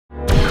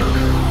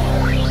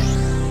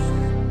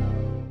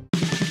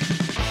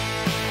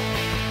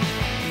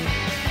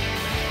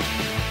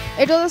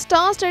It was a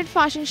star-studded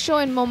fashion show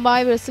in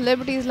Mumbai where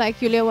celebrities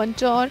like Yulia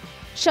Vantor,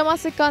 Shama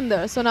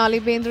Sikandar,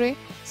 Sonali Bendre,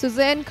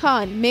 Sussanne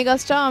Khan,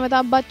 megastar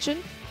Amitabh Bachchan,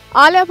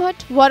 Alia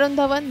Bhatt, Varun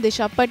Dhawan,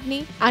 Disha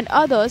Patni, and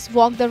others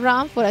walked the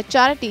ramp for a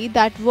charity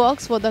that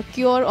works for the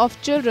cure of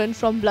children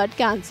from blood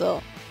cancer.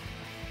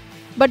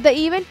 But the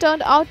event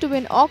turned out to be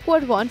an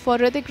awkward one for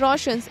Hrithik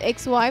Roshan's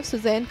ex-wife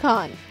Sussanne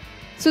Khan.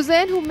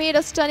 Sussanne, who made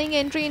a stunning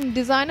entry in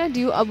designer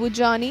duo Abu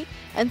Jani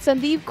and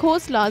Sandeep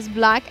Khosla's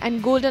black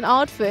and golden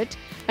outfit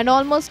and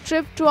almost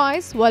tripped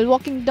twice while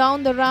walking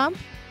down the ramp.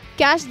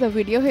 Catch the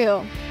video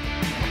here.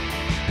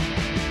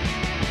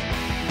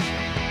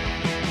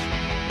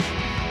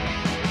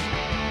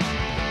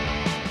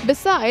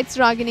 Besides,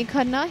 Ragini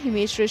Khanna,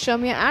 Himesh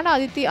Reshammiya and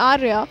Aditi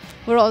Arya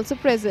were also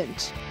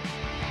present.